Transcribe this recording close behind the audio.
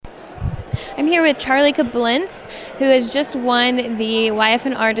I'm here with Charlie Coblentz, who has just won the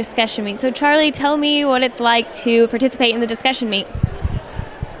YF&R discussion meet. So Charlie, tell me what it's like to participate in the discussion meet.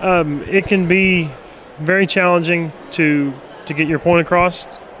 It can be very challenging to get your point across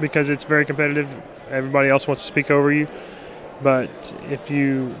because it's very competitive. Everybody else wants to speak over you. But if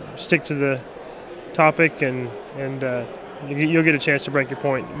you stick to the topic and you'll get a chance to break your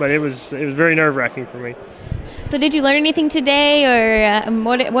point. But it was very nerve-wracking for me. So did you learn anything today, or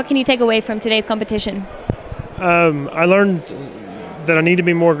what can you take away from today's competition? I learned that I need to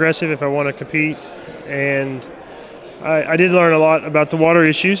be more aggressive if I want to compete, and I did learn a lot about the water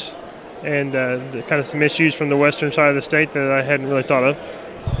issues and kind of some issues from the western side of the state that I hadn't really thought of.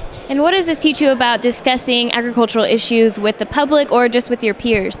 And what does this teach you about discussing agricultural issues with the public or just with your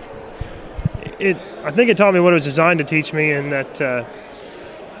peers? I think it taught me what it was designed to teach me, and that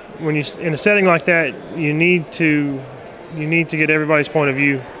when you in a setting like that, you need to get everybody's point of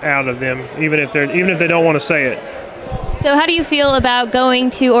view out of them, even if they don't want to say it. So how do you feel about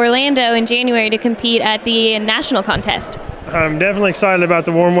going to Orlando in January to compete at the national contest? I'm definitely excited about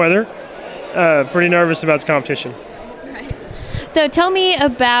the warm weather. Pretty nervous about the competition. Right. So tell me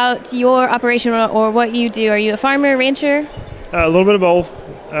about your operation or what you do. Are you a farmer, rancher? A little bit of both.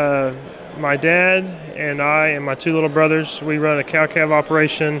 My dad and I and my two little brothers, we run a cow-calf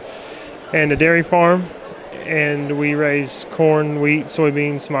operation and a dairy farm, and we raise corn, wheat,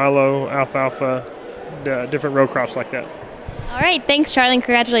 soybeans, milo, alfalfa, different row crops like that. All right, thanks, Charlie, and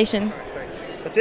congratulations.